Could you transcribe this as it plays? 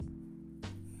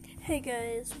Hey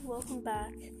guys, welcome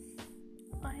back.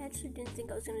 I actually didn't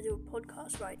think I was going to do a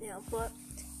podcast right now, but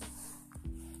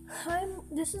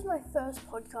this is my first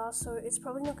podcast, so it's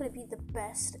probably not going to be the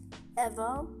best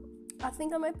ever. I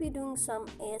think I might be doing some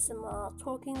ASMR,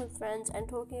 talking with friends, and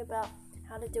talking about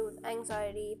how to deal with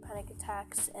anxiety, panic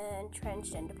attacks, and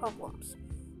transgender problems.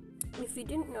 If you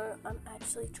didn't know, I'm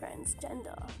actually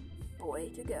transgender, boy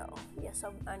to girl. Yes,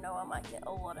 I know I might get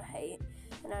a lot of hate,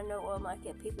 and I know I might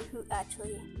get people who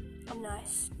actually are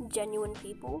nice, genuine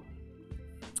people.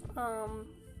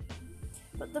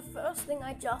 But the first thing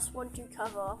I just want to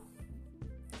cover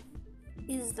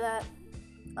is that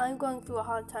I'm going through a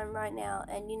hard time right now,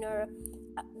 and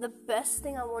the best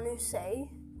thing I want to say,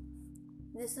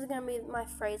 this is going to be my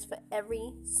phrase for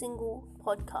every single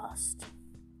podcast,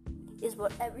 is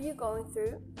whatever you're going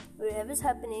through, whatever's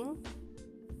happening,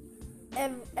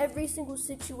 every single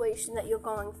situation that you're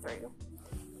going through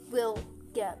will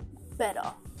get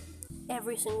better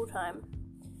every single time.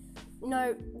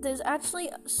 There's actually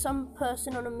some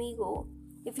person on Omegle.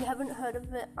 If you haven't heard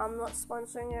of it, I'm not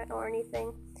sponsoring it or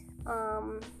anything.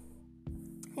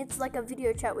 It's like a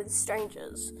video chat with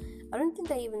strangers. I don't think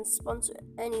they even sponsor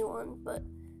anyone, but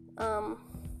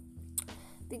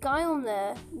the guy on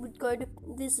there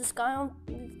there's this guy on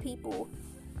with people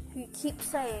who keep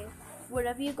saying,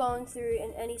 whatever you're going through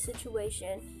in any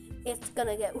situation, it's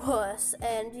gonna get worse.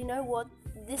 And you know what?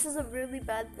 This is a really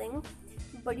bad thing,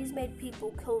 but he's made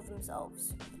people kill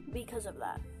themselves because of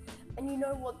that. And you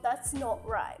know what? That's not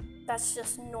right. That's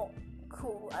just not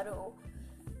cool at all.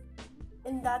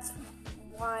 And that's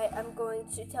why I'm going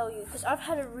to tell you, because I've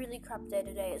had a really crap day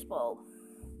today as well.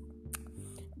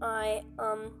 I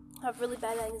have really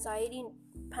bad anxiety and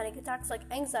panic attacks. Like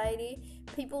anxiety,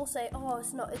 people say, oh,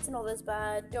 it's not as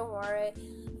bad, don't worry.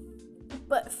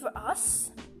 But for us,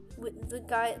 with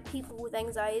people with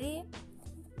anxiety,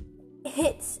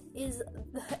 it's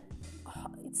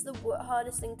the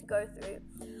hardest thing to go through.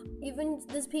 Even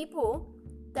there's people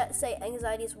that say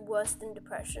anxiety is worse than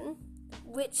depression,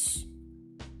 which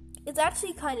is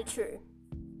actually kind of true.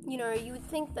 You would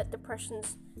think that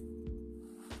depression's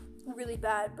really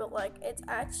bad, but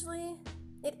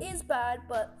it is bad.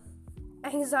 But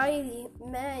anxiety,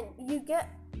 man, you get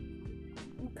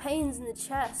pains in the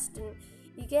chest and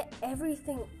you get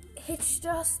everything. It's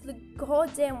just the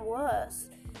goddamn worst.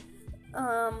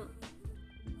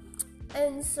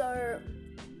 And so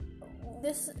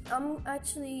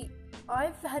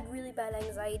I've had really bad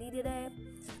anxiety today.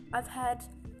 I've had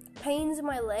pains in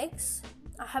my legs.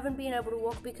 I haven't been able to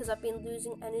walk because I've been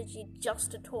losing energy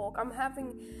just to talk. I'm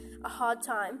having a hard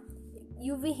time.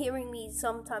 You'll be hearing me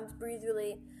sometimes breathe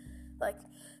really like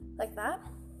that.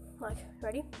 Like,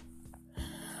 ready?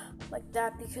 Like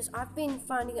that, because I've been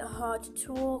finding it hard to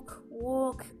talk,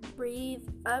 walk, breathe.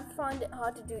 I find it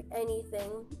hard to do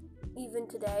anything, even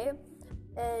today.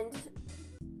 And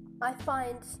I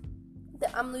find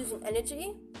that I'm losing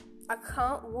energy. I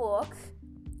can't walk.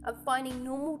 I'm finding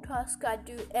normal tasks I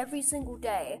do every single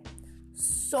day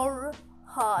so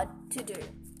hard to do.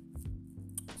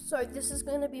 So this is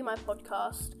going to be my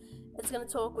podcast. It's going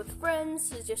to talk with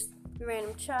friends. It's just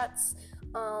random chats.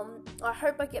 I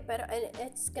hope I get better, and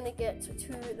it's going to get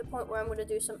to the point where I'm going to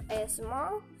do some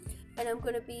ASMR, and I'm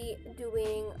going to be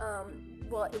doing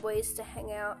ways to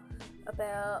hang out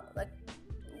about, like,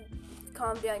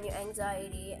 calm down your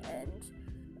anxiety and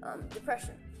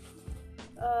depression.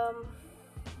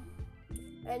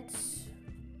 And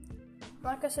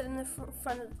like I said in the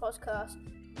front of the podcast,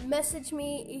 message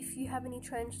me if you have any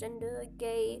transgender,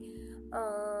 gay,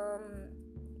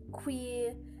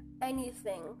 queer,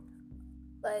 anything,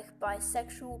 like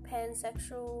bisexual,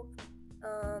 pansexual,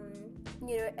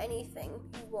 anything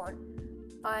you want,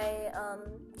 I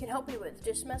can help you with.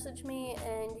 Just message me,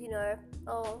 and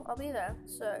I'll be there.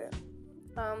 So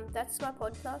that's my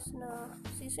podcast, and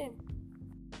see you soon.